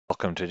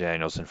Welcome to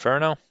Daniel's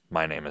Inferno.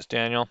 My name is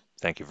Daniel.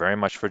 Thank you very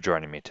much for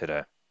joining me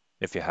today.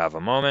 If you have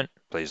a moment,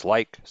 please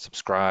like,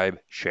 subscribe,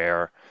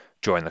 share,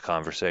 join the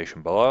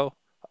conversation below.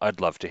 I'd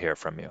love to hear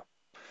from you.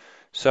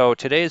 So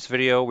today's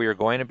video, we are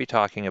going to be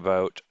talking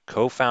about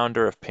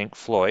co-founder of Pink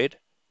Floyd,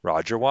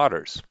 Roger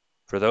Waters.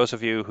 For those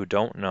of you who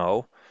don't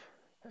know,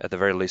 at the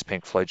very least,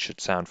 Pink Floyd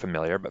should sound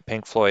familiar, but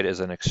Pink Floyd is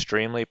an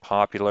extremely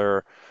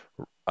popular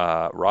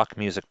rock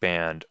music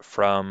band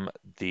from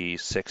the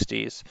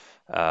 60s,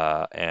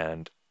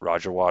 and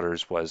Roger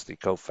Waters was the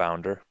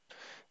co-founder.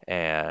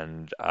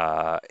 And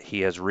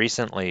he has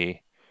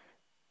recently,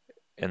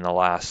 in the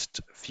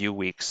last few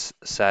weeks,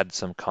 said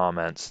some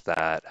comments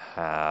that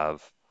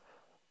have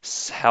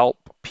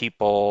helped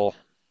people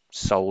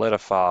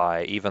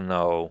solidify, even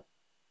though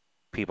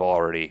people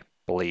already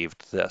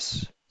believed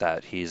this,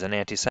 that he's an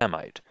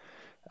anti-Semite.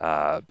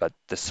 But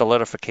the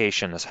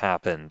solidification has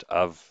happened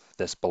of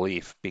this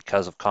belief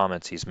because of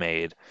comments he's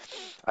made.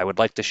 I would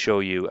like to show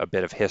you a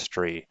bit of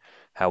history,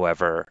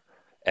 however,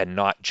 and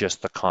not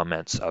just the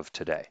comments of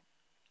today.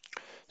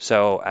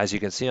 So, as you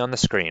can see on the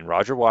screen,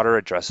 Roger Waters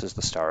addresses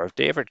the Star of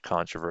David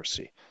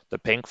controversy. The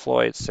Pink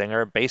Floyd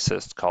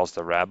singer-bassist calls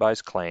the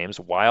rabbi's claims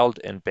wild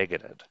and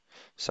bigoted.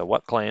 So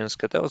what claims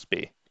could those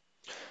be?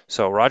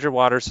 So Roger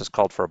Waters has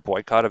called for a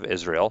boycott of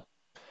Israel.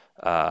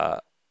 Uh,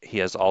 he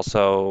has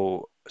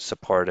also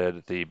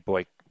supported the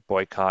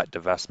boycott,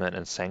 divestment,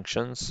 and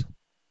sanctions.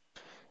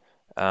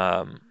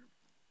 Um,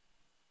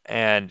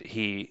 and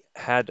he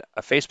had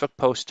a Facebook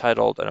post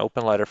titled An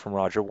Open Letter from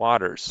Roger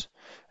Waters.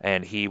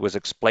 And he was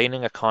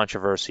explaining a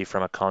controversy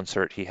from a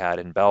concert he had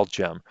in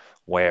Belgium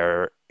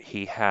where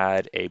he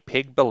had a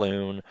pig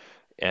balloon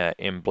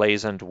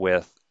emblazoned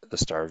with the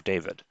Star of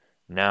David.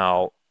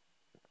 Now,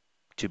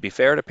 to be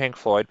fair to Pink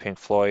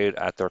Floyd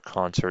at their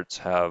concerts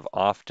have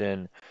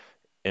often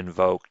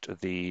invoked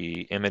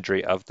the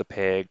imagery of the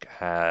pig,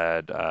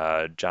 had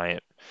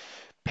giant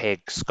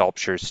pig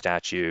sculptures,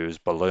 statues,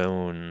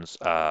 balloons,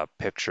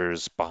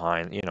 pictures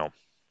behind,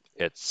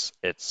 it's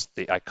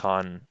the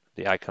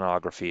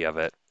iconography of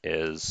it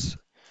is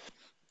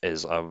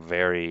a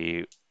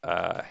very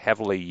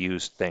heavily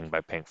used thing by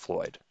Pink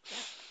Floyd.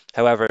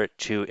 However,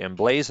 to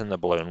emblazon the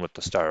balloon with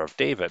the Star of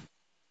David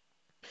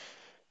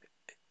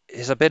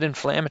is a bit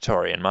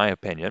inflammatory, in my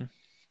opinion.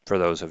 For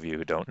those of you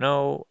who don't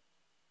know,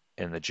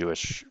 in the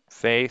Jewish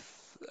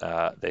faith,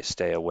 they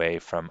stay away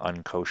from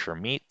unkosher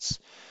meats.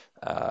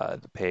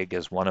 The pig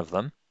is one of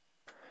them,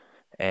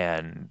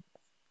 and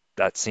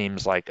that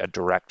seems like a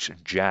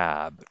direct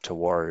jab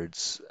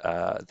towards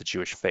the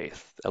Jewish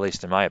faith, at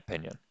least in my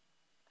opinion.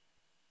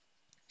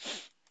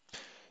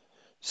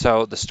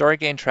 So the story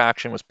gained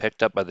traction, was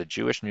picked up by the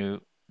Jewish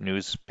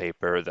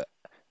newspaper, the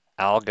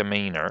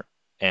Allgemeiner,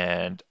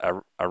 and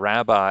a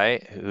rabbi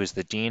who's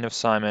the dean of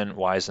Simon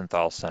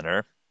Wiesenthal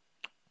Center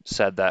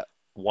said that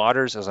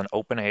Waters is an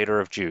open hater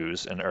of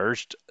Jews and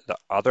urged the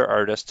other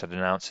artists to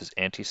denounce his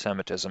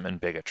anti-Semitism and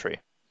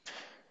bigotry.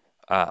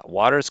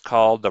 Waters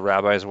called the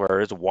rabbi's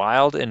words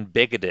wild and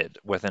bigoted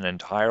with an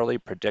entirely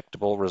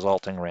predictable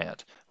resulting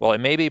rant. Well,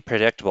 it may be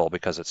predictable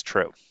because it's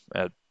true,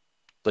 at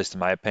least in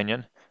my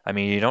opinion. I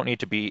mean, you don't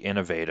need to be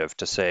innovative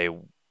to say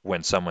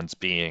when someone's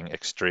being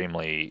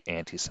extremely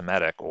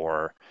anti-Semitic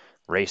or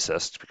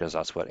racist, because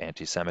that's what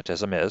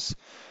anti-Semitism is.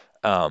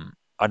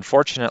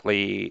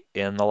 Unfortunately,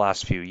 in the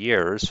last few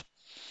years,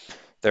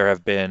 there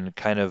have been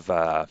kind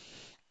of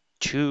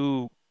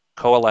two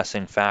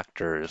coalescing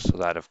factors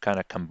that have kind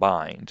of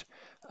combined.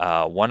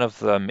 One of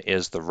them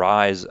is the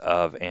rise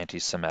of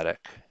anti-Semitic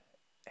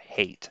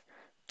hate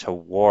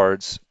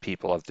towards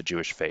people of the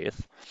Jewish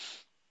faith,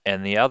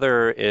 and the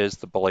other is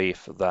the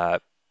belief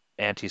that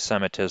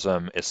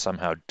anti-Semitism is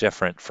somehow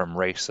different from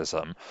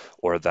racism,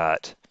 or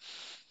that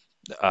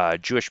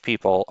Jewish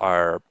people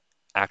are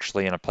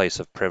actually in a place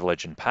of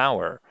privilege and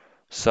power,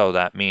 so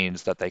that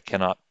means that they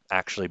cannot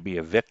actually be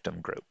a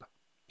victim group.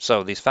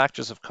 So these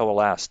factors have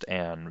coalesced,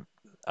 and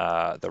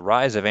the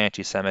rise of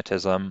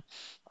anti-Semitism,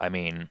 I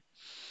mean,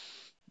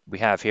 we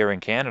have here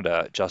in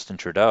Canada Justin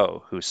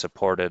Trudeau, who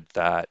supported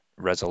that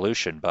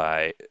resolution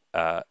by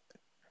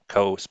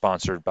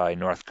co-sponsored by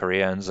North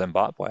Korea and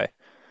Zimbabwe.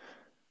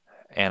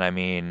 And I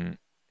mean,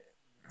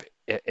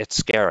 it's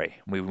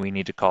scary. We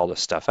need to call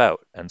this stuff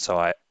out. And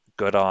so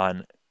good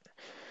on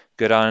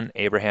good on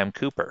Abraham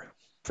Cooper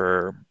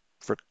for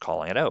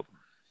calling it out.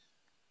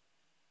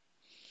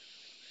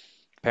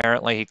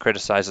 Apparently, he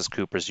criticizes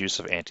Cooper's use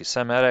of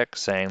anti-Semitic,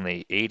 saying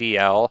the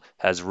ADL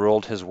has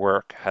ruled his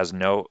work has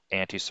no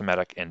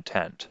anti-Semitic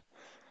intent.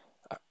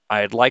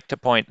 I'd like to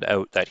point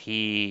out that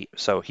he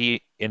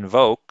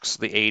invokes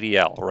the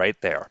ADL right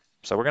there.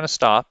 So we're going to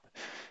stop,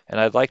 and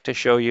I'd like to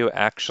show you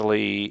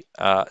actually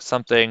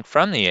something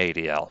from the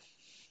ADL.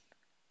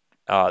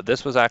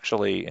 This was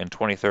actually in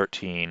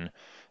 2013,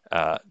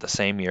 the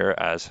same year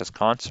as his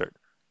concert.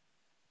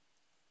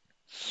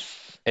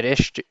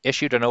 It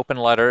issued an open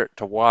letter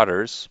to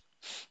Waters,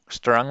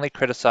 strongly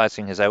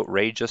criticizing his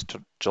outrageous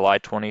July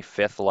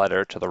 25th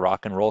letter to the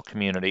rock and roll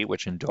community,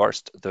 which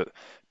endorsed the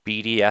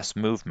BDS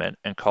movement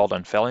and called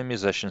on fellow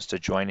musicians to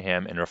join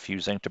him in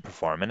refusing to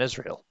perform in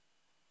Israel.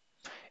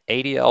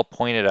 ADL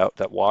pointed out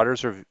that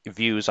Waters'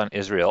 views on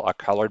Israel are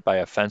colored by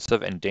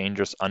offensive and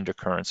dangerous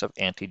undercurrents of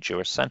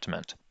anti-Jewish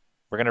sentiment.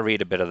 We're going to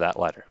read a bit of that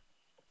letter.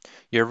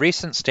 Your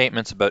recent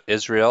statements about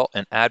Israel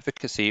and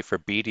advocacy for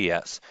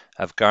BDS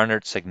have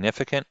garnered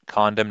significant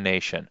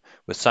condemnation,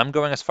 with some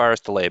going as far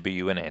as to label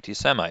you an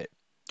anti-Semite.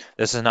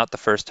 This is not the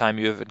first time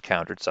you have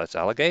encountered such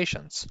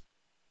allegations.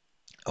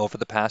 Over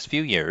the past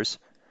few years,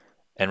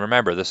 and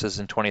remember, this is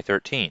in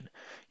 2013.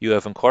 You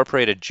have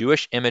incorporated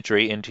Jewish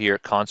imagery into your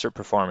concert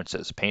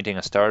performances, painting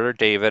a Star of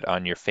David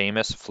on your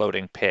famous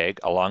floating pig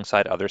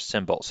alongside other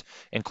symbols,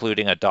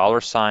 including a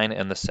dollar sign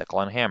and the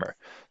sickle and hammer.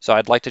 So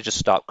I'd like to just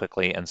stop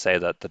quickly and say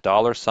that the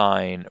dollar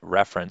sign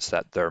reference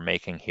that they're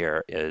making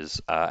here is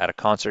at a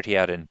concert he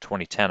had in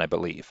 2010, I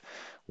believe,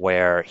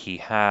 where he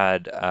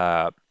had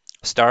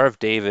Star of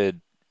David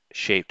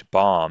shaped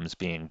bombs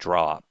being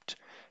dropped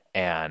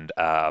and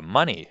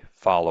money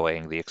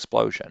following the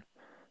explosion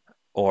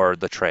or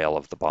the trail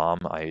of the bomb.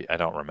 I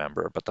don't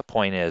remember, but the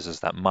point is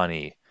that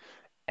money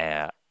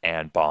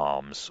and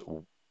bombs,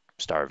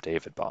 Star of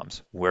David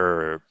bombs,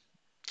 were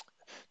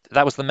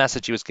that was the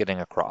message he was getting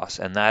across,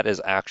 and that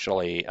is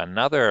actually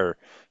another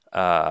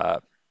uh,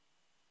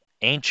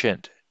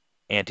 ancient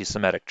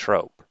anti-Semitic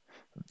trope.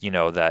 You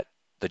know that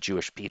the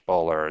Jewish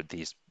people are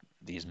these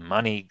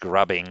money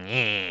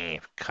grubbing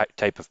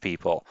type of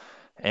people,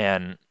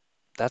 and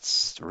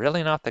that's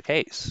really not the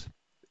case.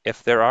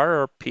 If there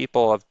are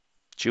people of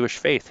Jewish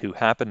faith who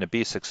happen to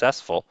be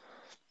successful,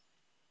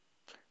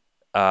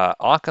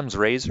 Occam's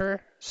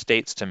razor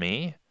states to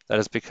me that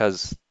is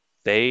because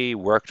they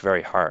worked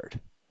very hard.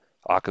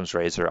 Occam's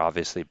razor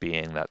obviously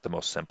being that the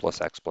most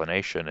simplest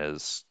explanation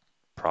is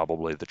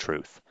probably the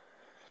truth.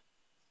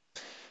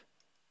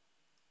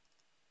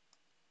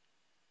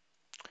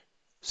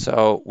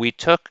 So we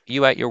took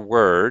you at your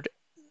word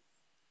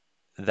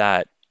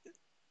that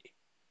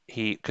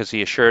because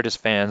he assured his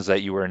fans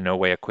that you were in no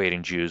way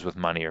equating Jews with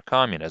money or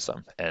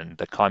communism, and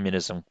the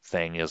communism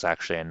thing is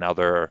actually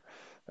another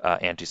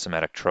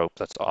anti-Semitic trope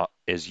that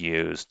is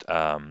used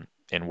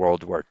in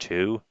World War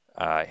II.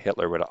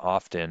 Hitler would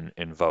often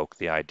invoke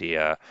the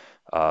idea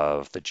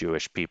of the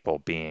Jewish people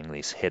being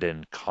these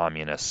hidden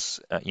communists,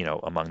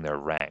 among their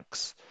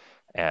ranks.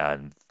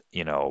 And,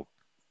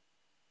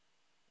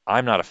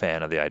 I'm not a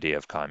fan of the idea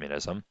of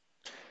communism,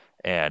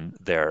 and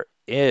there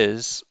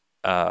is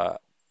uh,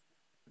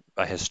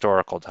 a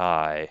historical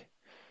tie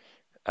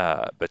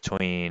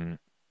between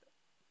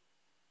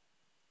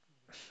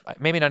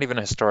maybe not even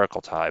a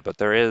historical tie, but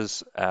there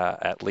is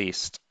at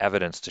least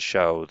evidence to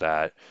show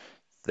that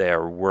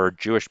there were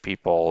Jewish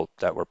people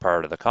that were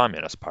part of the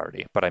Communist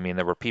Party. But I mean,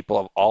 there were people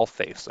of all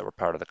faiths that were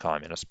part of the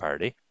Communist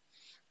Party.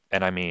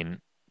 And I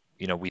mean,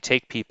 we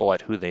take people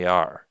at who they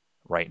are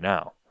right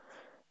now.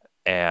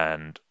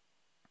 And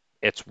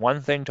it's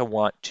one thing to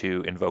want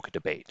to invoke a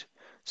debate.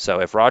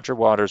 So if Roger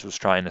Waters was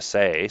trying to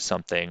say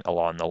something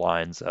along the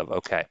lines of,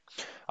 okay,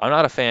 I'm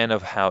not a fan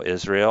of how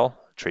Israel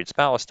treats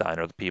Palestine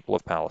or the people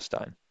of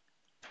Palestine.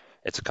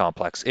 It's a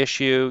complex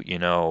issue.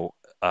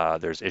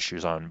 There's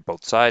issues on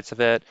both sides of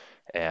it,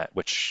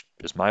 which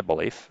is my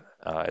belief.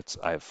 I've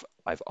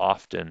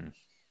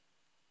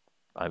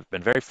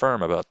been very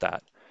firm about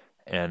that,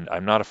 and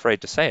I'm not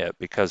afraid to say it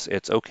because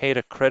it's okay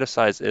to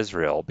criticize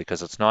Israel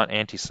because it's not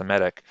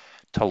anti-Semitic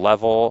to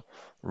level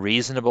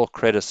reasonable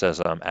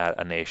criticism at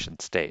a nation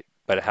state,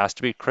 but it has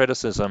to be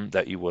criticism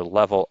that you will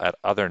level at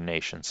other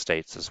nation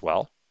states as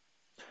well,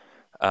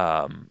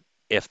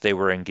 if they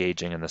were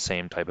engaging in the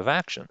same type of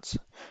actions.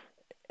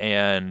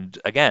 And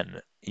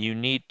again, you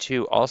need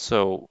to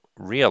also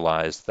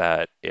realize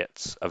that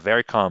it's a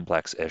very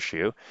complex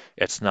issue.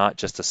 It's not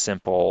just a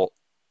simple,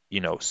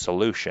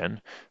 solution.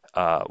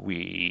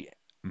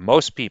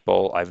 Most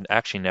people, I've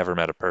actually never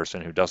met a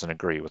person who doesn't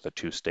agree with a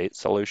two-state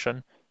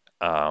solution.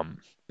 Um,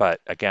 but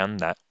again,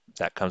 that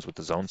comes with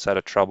its own set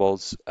of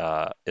troubles.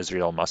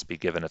 Israel must be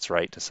given its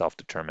right to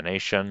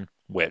self-determination,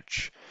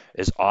 which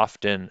is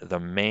often the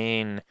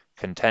main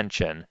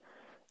contention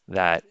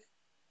that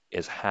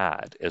is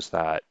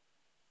that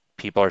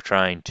people are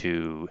trying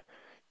to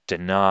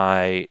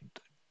deny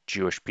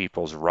Jewish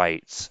people's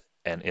rights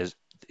and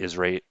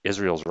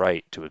Israel's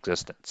right to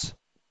existence.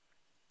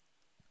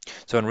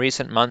 So in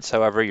recent months,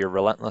 however, your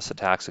relentless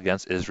attacks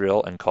against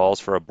Israel and calls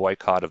for a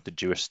boycott of the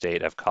Jewish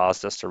state have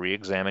caused us to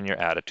re-examine your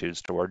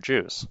attitudes toward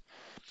Jews.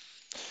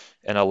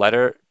 In a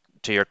letter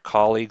to your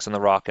colleagues in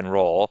the rock and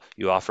roll,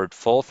 you offered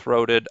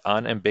full-throated,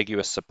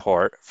 unambiguous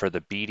support for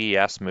the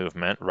BDS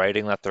movement,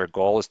 writing that their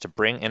goal is to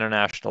bring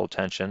international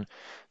attention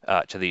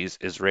to these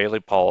Israeli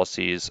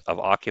policies of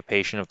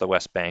occupation of the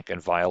West Bank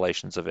and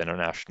violations of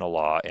international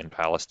law and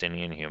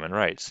Palestinian human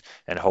rights,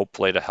 and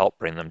hopefully to help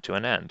bring them to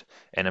an end,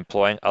 and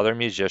employing other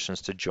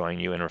musicians to join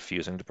you in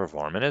refusing to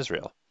perform in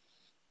Israel.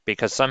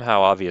 Because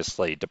somehow,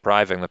 obviously,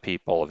 depriving the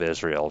people of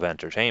Israel of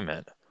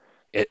entertainment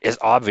it is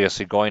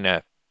obviously going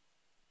to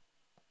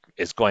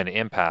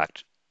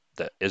impact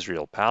the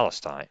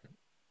Israel-Palestine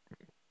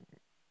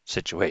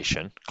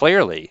situation.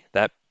 Clearly,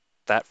 that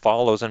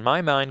follows in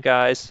my mind,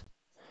 guys.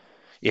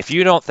 If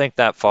you don't think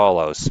that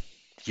follows,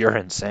 you're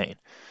insane.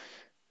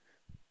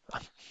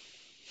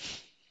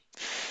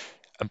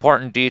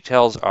 Important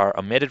details are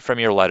omitted from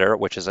your letter,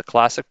 which is a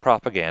classic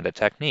propaganda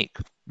technique.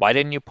 Why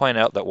didn't you point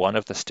out that one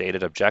of the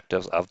stated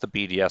objectives of the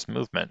BDS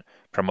movement,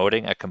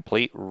 promoting a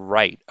complete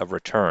right of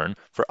return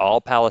for all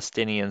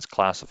Palestinians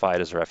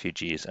classified as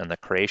refugees and the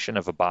creation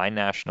of a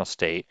binational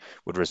state,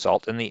 would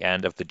result in the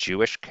end of the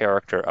Jewish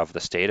character of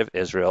the State of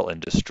Israel and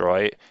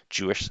destroy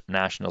Jewish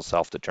national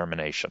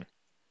self-determination?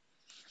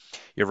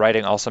 Your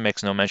writing also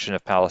makes no mention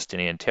of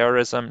Palestinian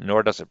terrorism,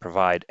 nor does it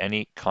provide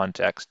any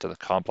context to the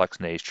complex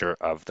nature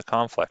of the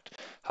conflict.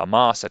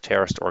 Hamas, a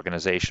terrorist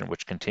organization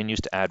which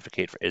continues to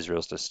advocate for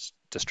Israel's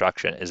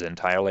destruction, is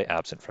entirely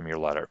absent from your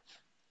letter.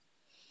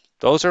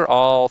 Those are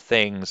all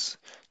things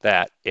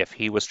that, if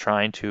he was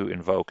trying to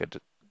invoke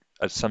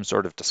some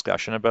sort of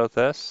discussion about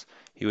this,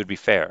 he would be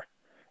fair.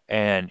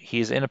 And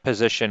he's in a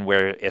position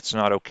where it's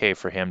not okay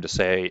for him to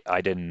say,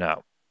 I didn't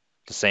know.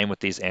 The same with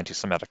these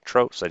anti-Semitic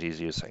tropes that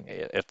he's using.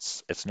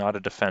 It's not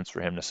a defense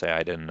for him to say,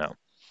 I didn't know.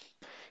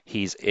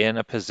 He's in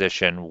a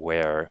position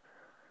where,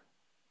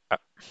 uh,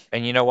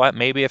 and you know what?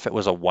 Maybe if it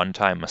was a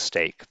one-time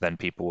mistake, then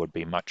people would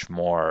be much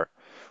more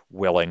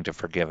willing to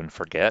forgive and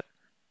forget.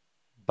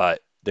 But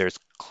there's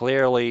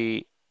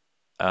clearly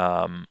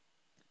um,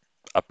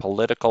 a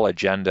political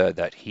agenda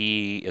that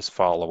he is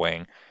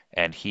following,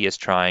 and he is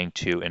trying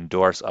to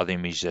endorse other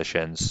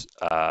musicians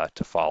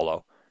to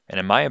follow. And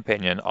in my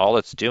opinion, all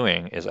it's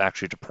doing is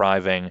actually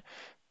depriving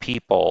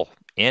people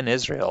in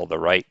Israel the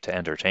right to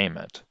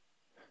entertainment,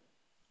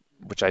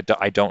 which I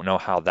don't know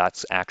how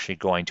that's actually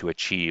going to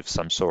achieve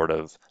some sort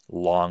of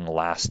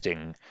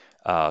long-lasting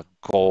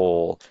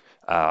goal,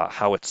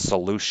 how it's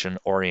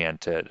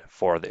solution-oriented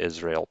for the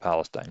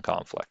Israel-Palestine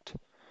conflict.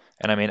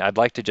 And I mean, I'd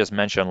like to just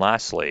mention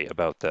lastly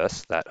about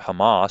this that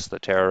Hamas, the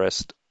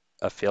terrorist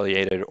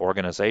affiliated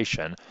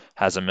organization,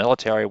 has a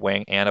military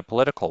wing and a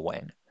political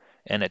wing.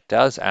 And it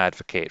does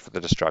advocate for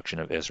the destruction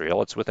of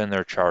Israel. It's within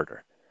their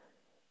charter.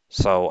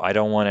 So I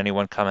don't want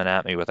anyone coming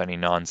at me with any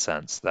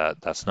nonsense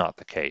that that's not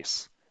the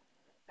case.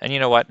 And you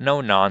know what?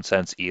 No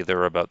nonsense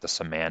either about the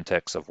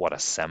semantics of what a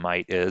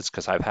Semite is,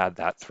 because I've had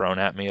that thrown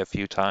at me a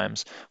few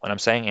times. When I'm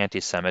saying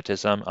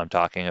anti-Semitism, I'm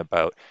talking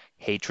about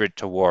hatred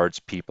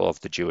towards people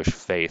of the Jewish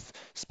faith,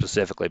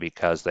 specifically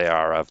because they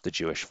are of the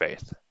Jewish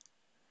faith.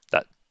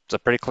 That's a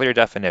pretty clear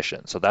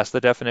definition. So that's the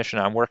definition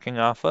I'm working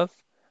off of,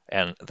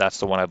 and that's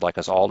the one I'd like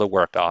us all to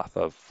work off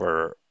of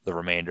for the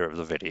remainder of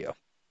the video.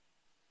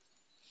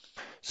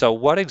 So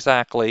what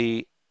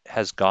exactly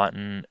has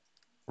gotten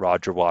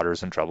Roger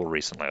Waters in trouble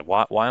recently?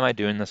 Why am I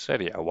doing this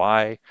video?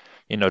 Why,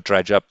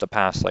 dredge up the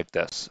past like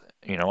this?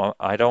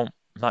 I'm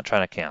not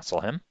trying to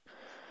cancel him.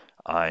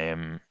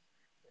 I'm,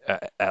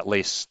 at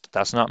least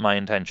that's not my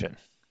intention.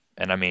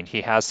 And I mean, he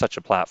has such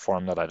a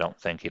platform that I don't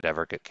think he'd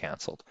ever get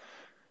canceled.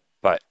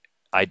 But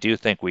I do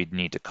think we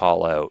need to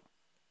call out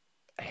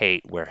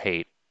hate where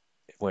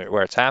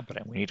it's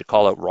happening. We need to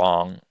call out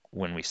wrong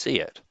when we see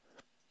it.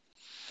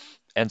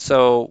 And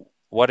so,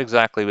 what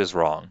exactly was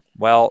wrong?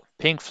 Well,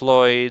 Pink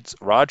Floyd's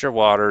Roger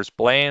Waters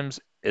blames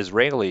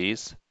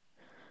Israelis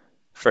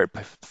for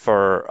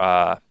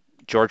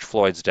George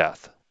Floyd's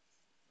death.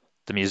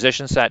 The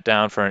musician sat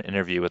down for an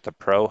interview with the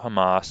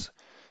pro-Hamas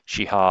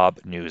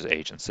Shehab news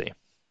agency.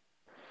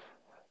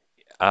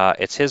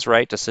 It's his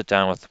right to sit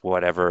down with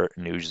whatever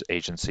news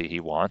agency he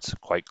wants,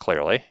 quite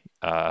clearly.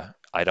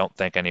 I don't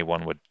think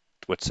anyone would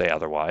say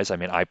otherwise. I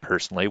mean, I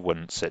personally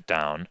wouldn't sit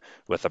down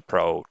with a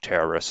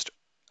pro-terrorist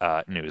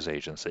news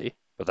agency,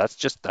 but that's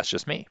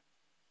just me.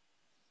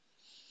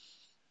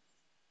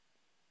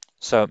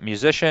 So,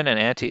 musician and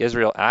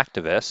anti-Israel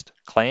activist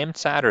claimed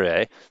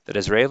Saturday that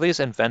Israelis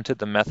invented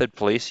the method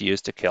police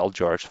used to kill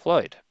George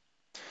Floyd.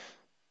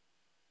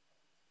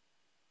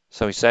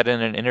 So he said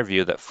in an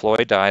interview that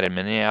Floyd died in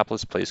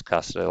Minneapolis police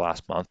custody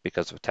last month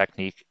because of a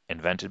technique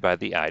invented by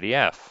the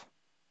IDF.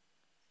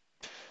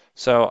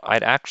 So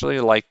I'd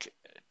actually like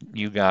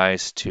you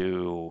guys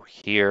to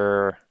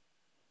hear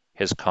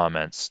his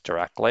comments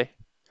directly.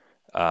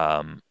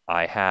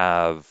 I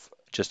have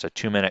just a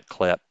 2-minute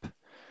clip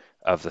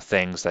of the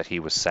things that he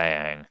was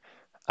saying,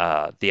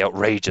 the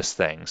outrageous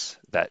things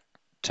that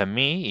to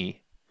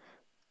me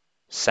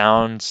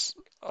sounds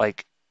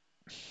like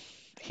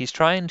he's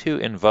trying to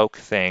invoke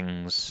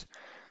things.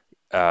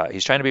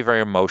 He's trying to be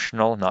very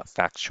emotional, not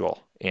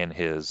factual in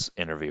his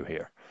interview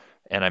here.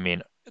 And I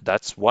mean,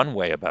 that's one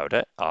way about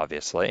it,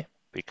 obviously,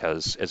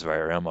 because it's a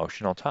very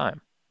emotional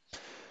time.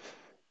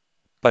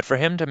 But for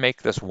him to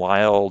make this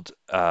wild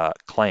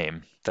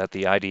claim that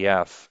the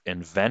IDF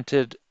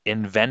invented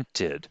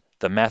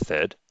the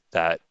method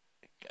that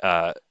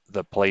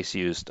the police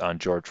used on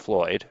George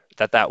Floyd,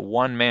 that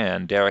one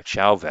man, Derek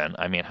Chauvin,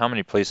 I mean, how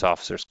many police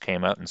officers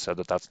came out and said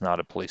that that's not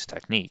a police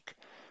technique?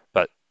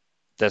 But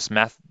this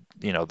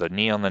the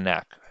knee on the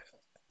neck,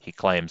 he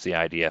claims the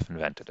IDF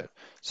invented it.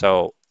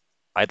 So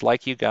I'd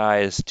like you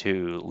guys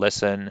to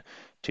listen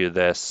to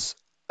this.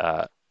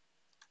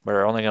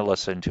 We're only going to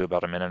listen to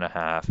about a minute and a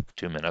half,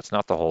 2 minutes,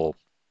 not the whole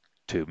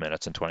 2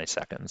 minutes and 20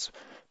 seconds.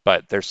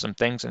 But there's some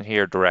things in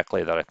here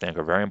directly that I think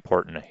are very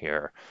important to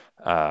hear,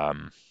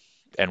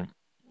 and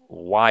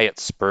why it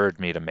spurred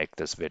me to make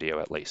this video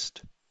at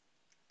least.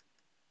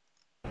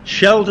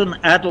 Sheldon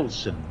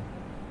Adelson,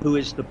 who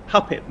is the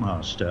puppet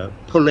master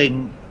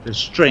pulling the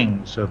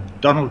strings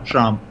of Donald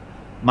Trump,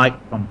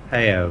 Mike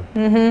Pompeo,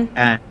 Mm-hmm.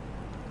 and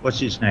what's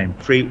his name?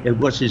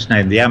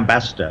 The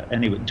ambassador.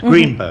 Anyway, Mm-hmm.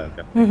 Greenberg, I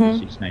think is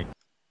Mm-hmm. his name.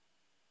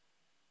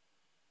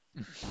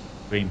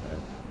 Greenberg.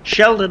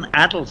 Sheldon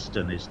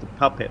Adelson is the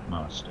puppet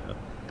master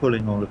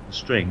pulling all of the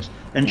strings.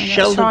 And Yeah, that's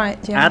Sheldon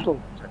right. Yeah.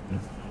 Adelson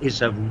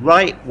is a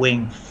right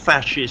wing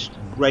fascist,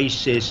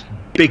 racist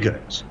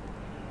bigot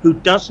who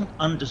doesn't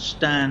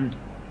understand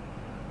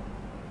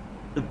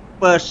the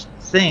first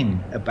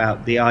thing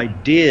about the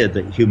idea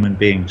that human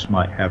beings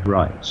might have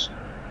rights.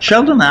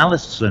 Sheldon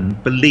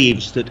Adelson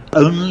believes that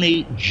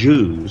only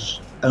Jews,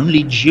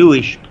 only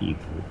Jewish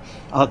people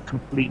are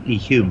completely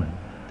human,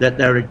 that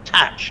they're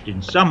attached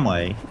in some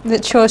way The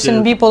chosen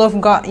to people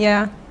of God.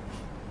 Yeah.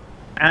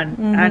 and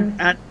and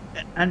and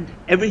and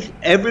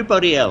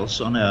everybody else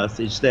on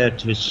earth is there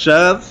to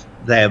serve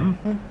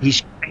them.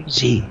 He's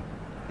crazy.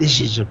 This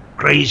is a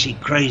crazy,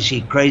 crazy,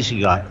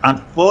 crazy guy.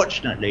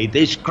 Unfortunately,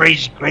 this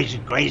crazy, crazy,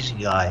 crazy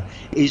guy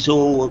is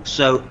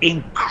also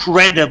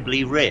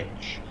incredibly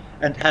rich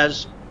and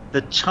has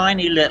the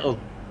tiny little,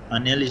 I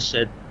nearly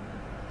said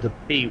the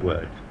P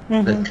word,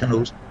 that can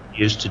also be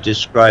used to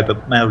describe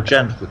a male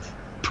gentleman,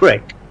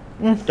 prick,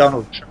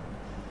 Donald Trump,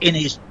 in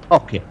his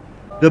pocket.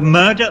 The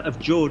murder of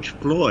George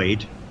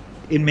Floyd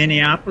in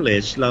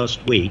Minneapolis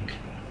last week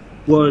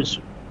was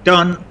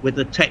done with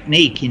a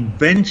technique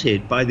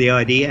invented by the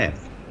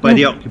IDF, by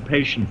the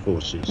occupation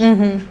forces.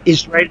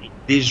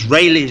 The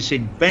Israelis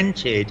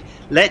invented,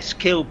 let's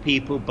kill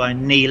people by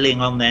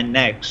kneeling on their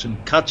necks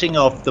and cutting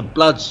off the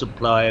blood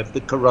supply of the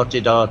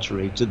carotid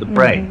artery to the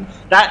brain.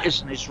 That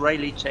is an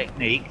Israeli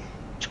technique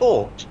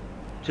taught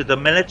to the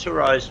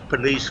militarized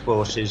police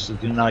forces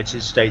of the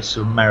United States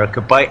of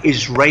America by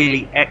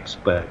Israeli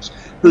experts,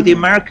 who the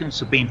Americans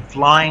have been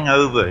flying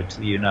over to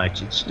the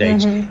United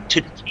States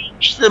to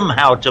teach them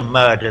how to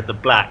murder the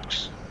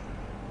blacks,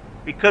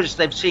 because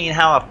they've seen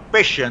how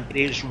efficient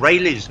the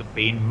Israelis have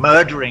been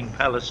murdering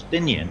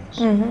Palestinians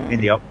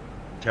in the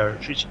occupied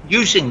territories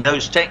using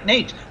those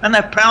techniques. And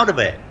they're proud of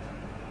it.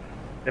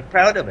 They're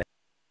proud of it.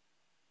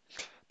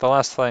 The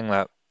last thing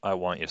that I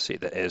want you to see,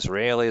 the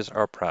Israelis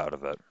are proud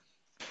of it.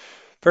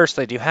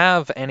 Firstly, do you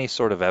have any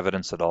sort of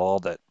evidence at all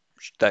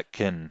that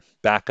can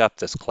back up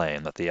this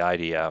claim that the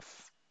IDF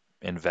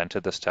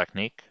invented this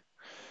technique?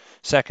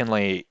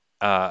 Secondly,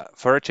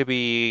 for it to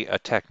be a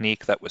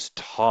technique that was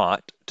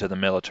taught to the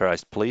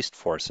militarized police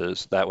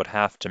forces, that would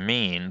have to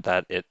mean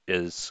that it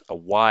is a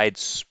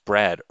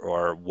widespread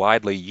or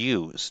widely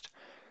used.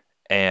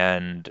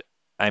 And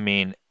I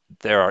mean,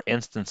 there are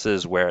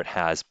instances where it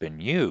has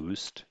been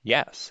used,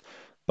 yes,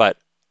 but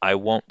I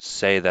won't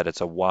say that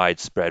it's a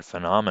widespread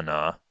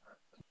phenomena.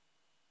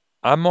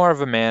 I'm more of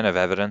a man of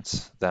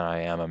evidence than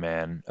I am a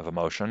man of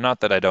emotion.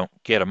 Not that I don't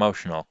get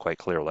emotional, quite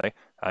clearly.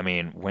 I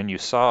mean, when you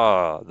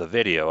saw the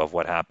video of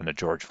what happened to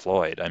George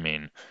Floyd, I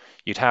mean,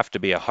 you'd have to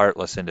be a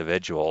heartless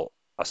individual,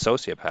 a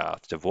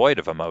sociopath, devoid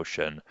of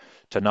emotion,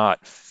 to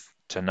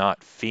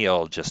not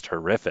feel just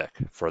horrific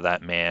for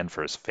that man,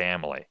 for his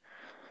family,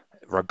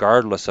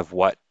 regardless of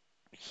what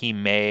he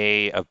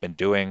may have been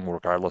doing,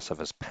 regardless of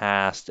his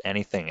past,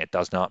 anything. It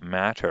does not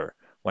matter.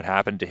 What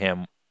happened to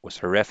him was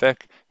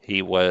horrific.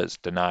 He was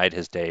denied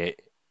his day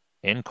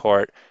in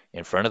court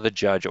in front of the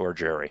judge or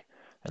jury,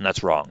 and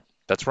that's wrong.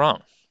 That's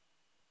wrong.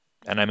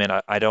 And I mean,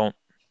 I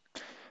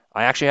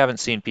actually haven't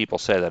seen people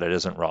say that it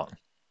isn't wrong,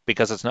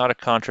 because it's not a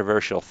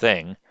controversial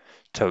thing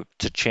to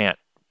chant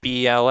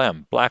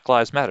BLM, Black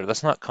Lives Matter.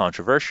 That's not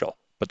controversial,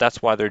 but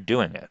that's why they're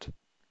doing it.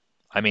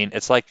 I mean,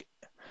 it's like,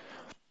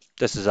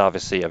 this is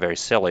obviously a very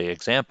silly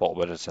example,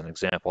 but it's an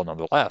example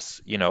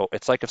nonetheless.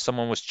 It's like if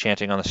someone was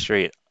chanting on the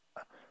street,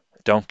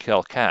 "Don't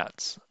kill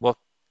cats." Well,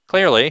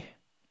 clearly,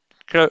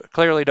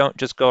 clearly, don't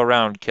just go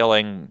around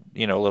killing,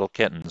 little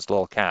kittens,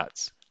 little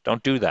cats.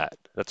 Don't do that.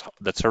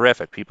 That's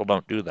horrific. People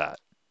don't do that.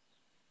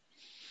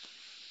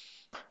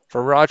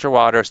 For Roger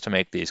Waters to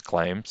make these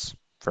claims,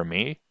 for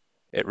me,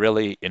 it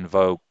really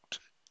invoked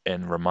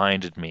and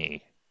reminded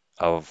me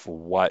of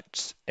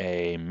what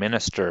a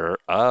minister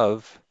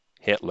of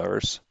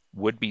Hitler's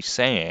would be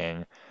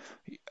saying,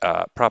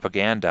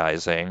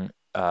 propagandizing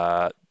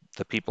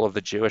the people of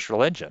the Jewish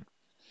religion.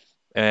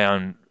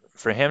 And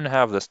for him to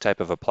have this type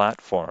of a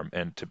platform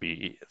and to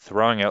be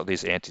throwing out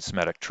these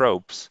anti-Semitic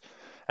tropes,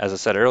 as I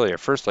said earlier,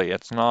 firstly,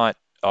 it's not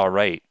all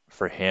right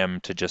for him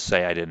to just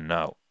say, I didn't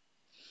know.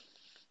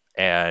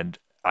 And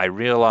I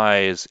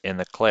realize in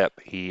the clip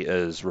he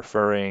is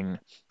referring,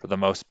 for the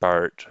most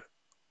part,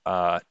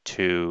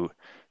 to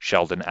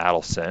Sheldon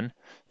Adelson.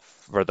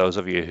 For those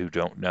of you who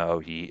don't know,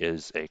 he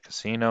is a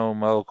casino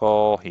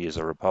mogul, he is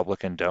a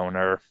Republican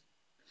donor,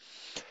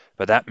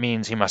 but that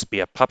means he must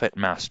be a puppet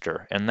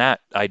master. And that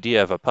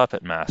idea of a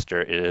puppet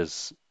master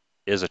is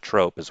a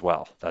trope as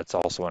well. That's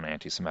also an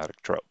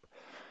anti-Semitic trope.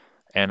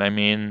 And I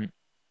mean,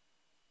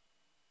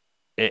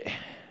 it,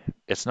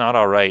 it's not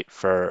all right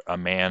for a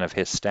man of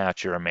his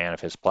stature, a man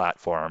of his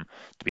platform,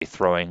 to be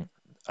throwing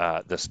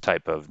this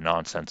type of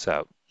nonsense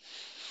out.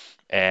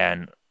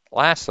 And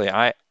lastly,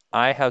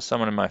 I have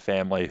someone in my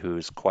family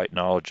who's quite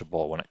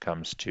knowledgeable when it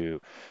comes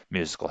to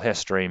musical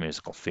history,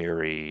 musical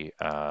theory,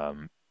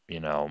 you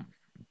know,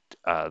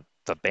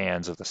 the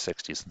bands of the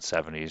 60s and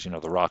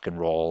 70s, the rock and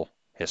roll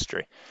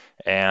history.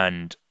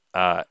 And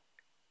uh,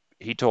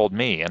 he told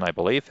me, and I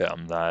believe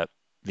him, that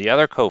the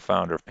other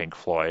co-founder of Pink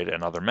Floyd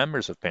and other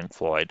members of Pink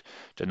Floyd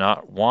did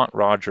not want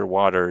Roger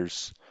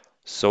Waters'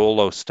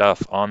 solo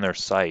stuff on their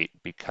site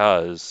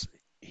because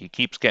he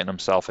keeps getting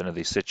himself into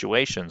these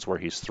situations where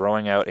he's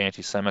throwing out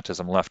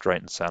anti-Semitism left,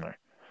 right, and center.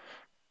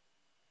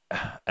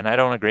 And I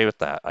don't agree with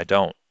that. I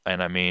don't.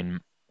 And I mean,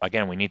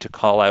 again, we need to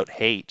call out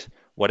hate,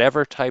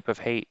 whatever type of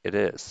hate it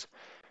is.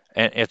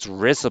 And it's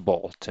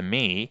risible to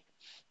me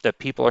that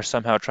people are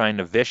somehow trying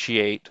to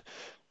vitiate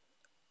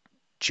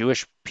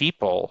Jewish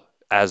people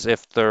as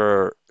if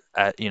they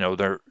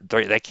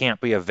can't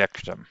be a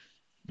victim.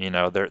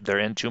 They're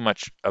in too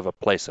much of a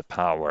place of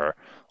power,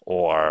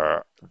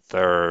 or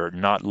they're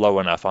not low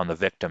enough on the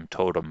victim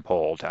totem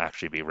pole to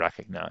actually be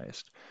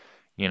recognized.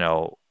 You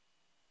know,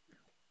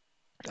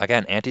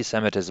 Again,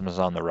 anti-Semitism is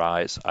on the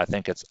rise. I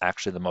think it's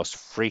actually the most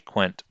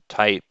frequent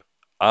type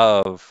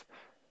of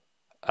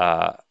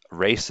uh,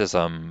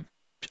 racism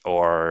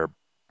or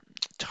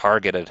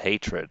targeted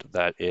hatred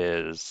that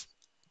is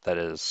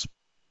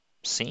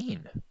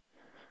seen.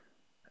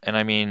 And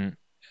I mean,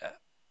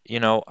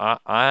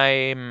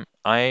 I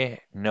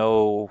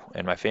know,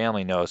 and my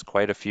family knows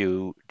quite a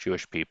few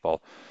Jewish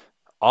people,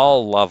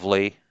 all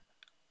lovely.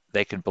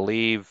 They can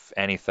believe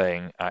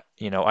anything. I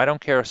don't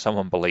care if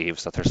someone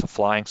believes that there's a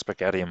flying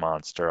spaghetti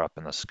monster up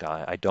in the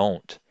sky. I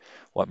don't.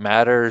 What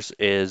matters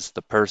is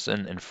the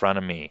person in front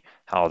of me,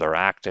 how they're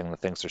acting, the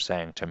things they're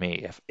saying to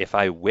me. If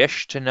I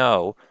wish to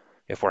know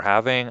if we're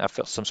having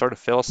some sort of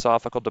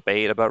philosophical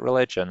debate about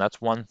religion,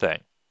 that's one thing.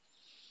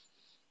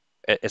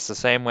 It's the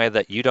same way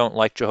that you don't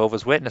like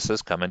Jehovah's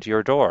Witnesses coming to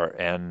your door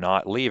and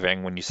not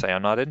leaving when you say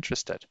I'm not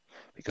interested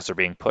because they're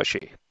being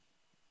pushy.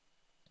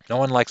 No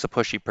one likes a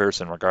pushy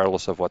person,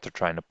 regardless of what they're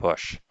trying to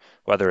push,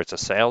 whether it's a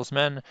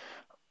salesman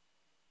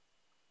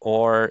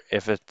or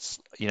if it's,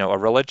 a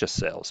religious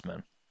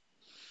salesman.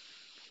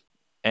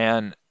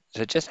 And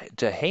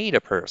to hate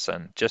a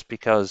person just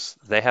because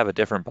they have a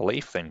different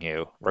belief than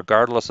you,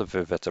 regardless of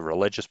if it's a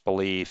religious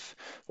belief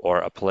or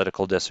a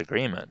political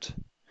disagreement,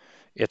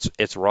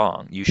 it's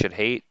wrong. You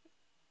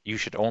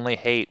should only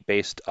hate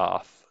based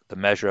off the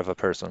measure of a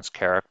person's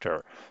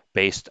character,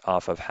 based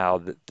off of how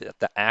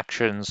the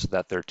actions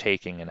that they're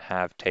taking and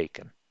have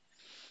taken.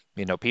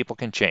 People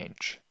can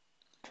change,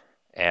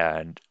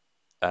 and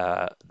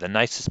the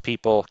nicest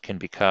people can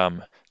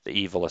become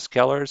the evilest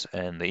killers,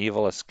 and the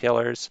evilest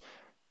killers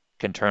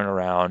can turn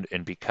around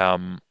and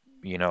become,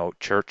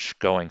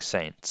 church-going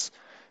saints.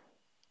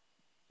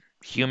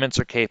 Humans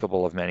are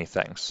capable of many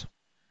things.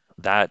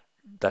 That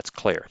that's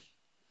clear.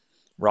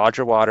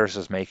 Roger Waters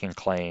is making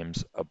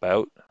claims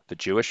about the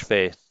Jewish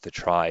faith to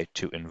try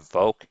to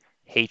invoke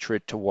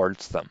hatred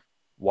towards them.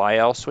 Why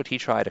else would he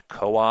try to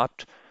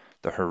co-opt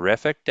the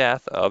horrific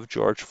death of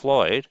George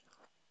Floyd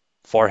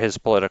for his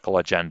political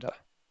agenda?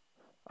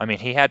 I mean,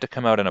 he had to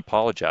come out and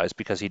apologize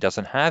because he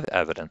doesn't have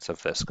evidence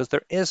of this, because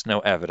there is no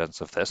evidence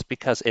of this,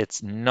 because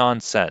it's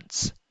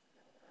nonsense.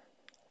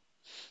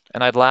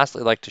 And I'd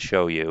lastly like to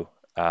show you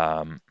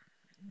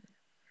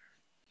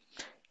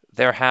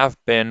there have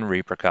been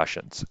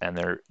repercussions, and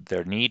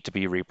there need to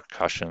be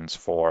repercussions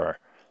for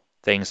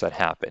things that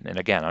happen. And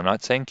again, I'm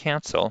not saying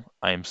cancel.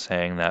 I'm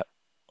saying that,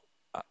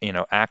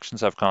 actions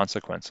have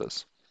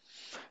consequences.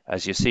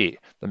 As you see,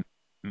 the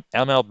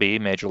MLB,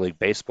 Major League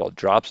Baseball,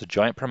 drops a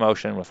joint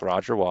promotion with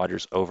Roger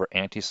Waters over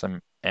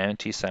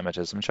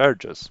anti-Semitism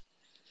charges.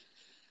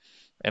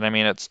 And I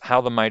mean, it's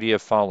how the mighty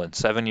have fallen.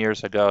 7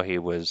 years ago, he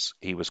was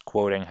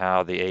quoting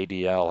how the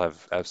ADL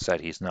have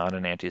said he's not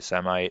an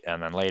anti-Semite,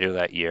 and then later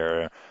that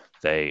year,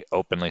 they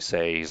openly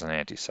say he's an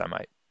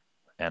anti-Semite.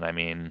 And I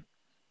mean,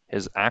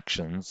 his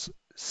actions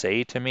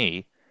say to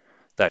me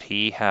that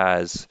he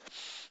has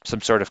some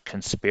sort of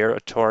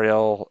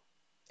conspiratorial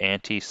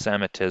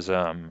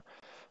anti-Semitism.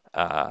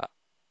 Uh,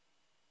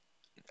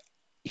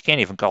 you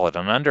can't even call it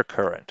an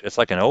undercurrent. It's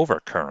like an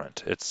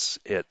overcurrent. It's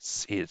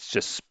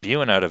just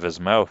spewing out of his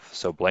mouth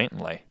so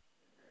blatantly.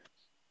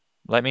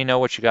 Let me know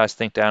what you guys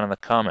think down in the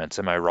comments.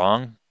 Am I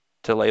wrong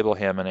to label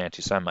him an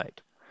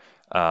anti-Semite?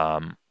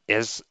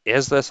 Is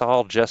this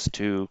all just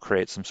to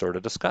create some sort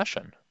of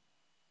discussion?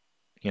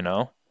 You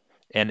know?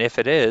 And if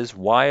it is,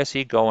 why is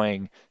he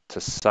going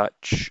to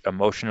such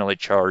emotionally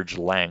charged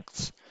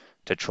lengths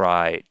to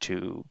try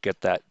to get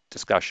that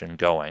discussion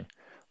going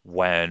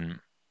when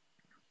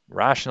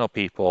rational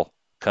people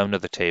come to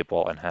the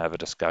table and have a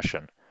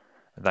discussion?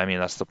 I mean,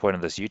 that's the point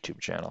of this YouTube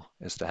channel,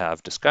 is to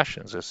have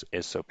discussions,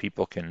 is so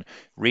people can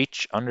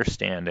reach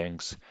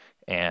understandings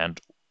and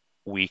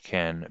we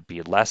can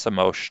be less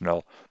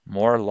emotional,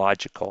 more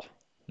logical.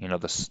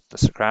 The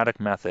Socratic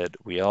method,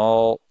 we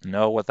all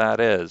know what that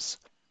is.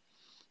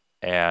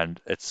 And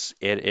it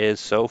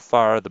is so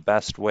far the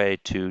best way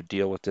to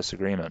deal with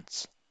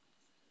disagreements.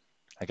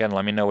 Again,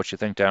 let me know what you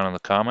think down in the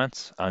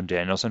comments. I'm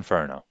Daniel's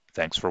Inferno.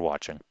 Thanks for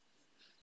watching.